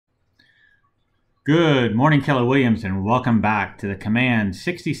Good morning, Keller Williams, and welcome back to the Command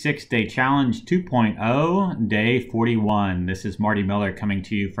 66-Day Challenge 2.0, Day 41. This is Marty Miller coming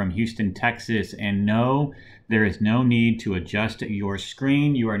to you from Houston, Texas. And no, there is no need to adjust your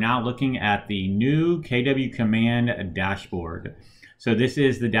screen. You are now looking at the new KW Command dashboard. So this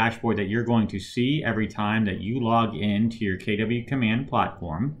is the dashboard that you're going to see every time that you log into your KW Command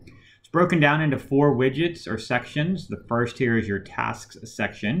platform. It's broken down into 4 widgets or sections. The first here is your tasks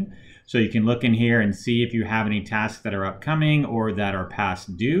section. So you can look in here and see if you have any tasks that are upcoming or that are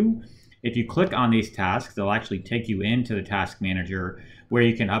past due. If you click on these tasks, they'll actually take you into the task manager where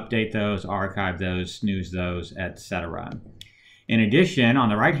you can update those, archive those, snooze those, etc. In addition, on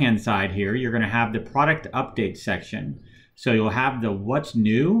the right-hand side here, you're going to have the product update section. So you'll have the what's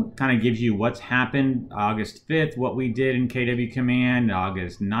new, kind of gives you what's happened August 5th, what we did in KW Command,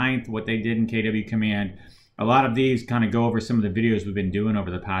 August 9th, what they did in KW Command. A lot of these kind of go over some of the videos we've been doing over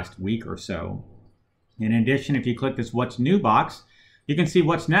the past week or so. In addition, if you click this What's New box, you can see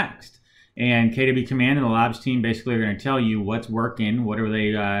what's next. And KW Command and the Labs team basically are going to tell you what's working, what are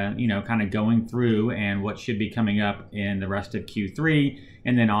they kind of going through, and what should be coming up in the rest of Q3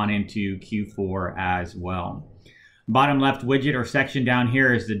 and then on into Q4 as well. Bottom left widget or section down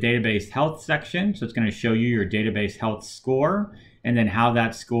here is the database health section. So it's going to show you your database health score and then how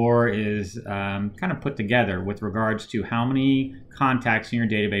that score is kind of put together with regards to how many contacts in your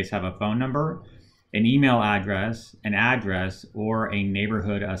database have a phone number, an email address, an address, or a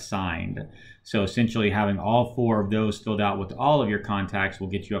neighborhood assigned. So essentially having all 4 of those filled out with all of your contacts will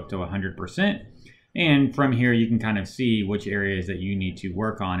get you up to 100%. And from here you can kind of see which areas that you need to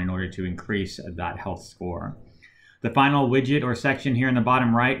work on in order to increase that health score. The final widget or section here in the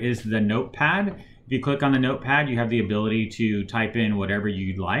bottom right is the notepad. If you click on the notepad, you have the ability to type in whatever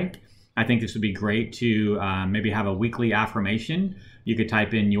you'd like. I think this would be great to maybe have a weekly affirmation. You could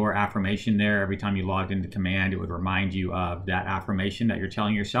type in your affirmation there every time you logged into Command. It would remind you of that affirmation that you're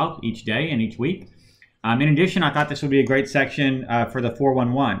telling yourself each day and each week. In addition, I thought this would be a great section for the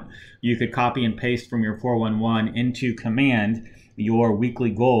 411. You could copy and paste from your 411 into Command your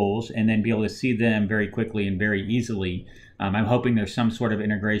weekly goals and then be able to see them very quickly and very easily. I'm hoping there's some sort of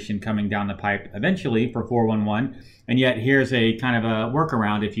integration coming down the pipe eventually for 411. And yet here's a kind of a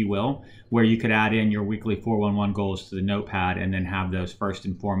workaround, if you will, where you could add in your weekly 411 goals to the notepad and then have those first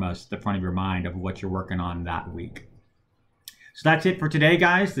and foremost at the front of your mind of what you're working on that week. So that's it for today,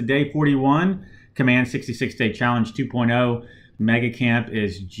 guys. The day 41 Command 66-Day Challenge 2.0 Mega Camp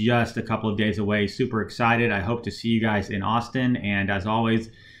is just a couple of days away. Super excited. I hope to see you guys in Austin. And as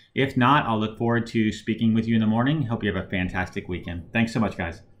always, if not, I'll look forward to speaking with you in the morning. Hope you have a fantastic weekend. Thanks so much,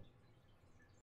 guys.